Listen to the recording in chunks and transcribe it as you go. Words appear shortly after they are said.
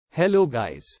Hello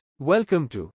guys. Welcome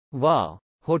to Wow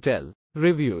Hotel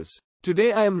Reviews.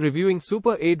 Today I am reviewing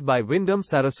Super 8 by Wyndham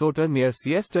Sarasota near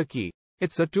Siesta Key.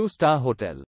 It's a 2-star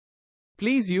hotel.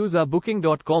 Please use our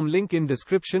booking.com link in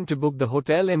description to book the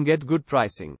hotel and get good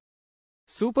pricing.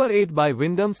 Super 8 by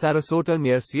Wyndham Sarasota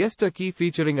near Siesta Key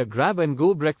featuring a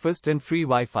grab-and-go breakfast and free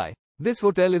Wi-Fi. This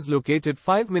hotel is located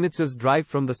 5 minutes' drive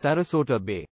from the Sarasota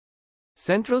Bay.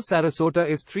 Central Sarasota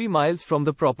is 3 miles from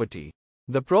the property.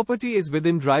 The property is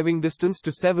within driving distance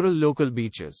to several local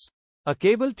beaches. A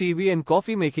cable TV and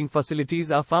coffee-making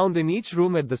facilities are found in each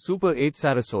room at the Super 8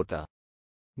 Sarasota.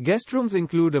 Guestrooms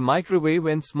include a microwave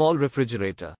and small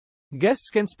refrigerator. Guests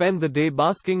can spend the day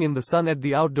basking in the sun at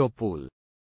the outdoor pool.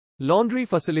 Laundry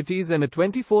facilities and a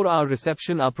 24-hour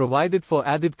reception are provided for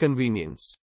added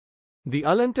convenience. The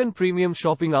Ellenton Premium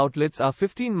Shopping Outlets are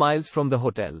 15 miles from the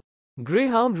hotel.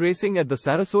 Greyhound racing at the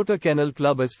Sarasota Kennel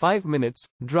Club is 5 minutes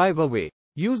drive away.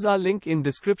 Use our link in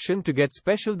description to get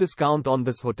special discount on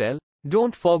this hotel.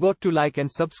 Don't forget to like and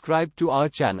subscribe to our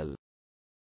channel.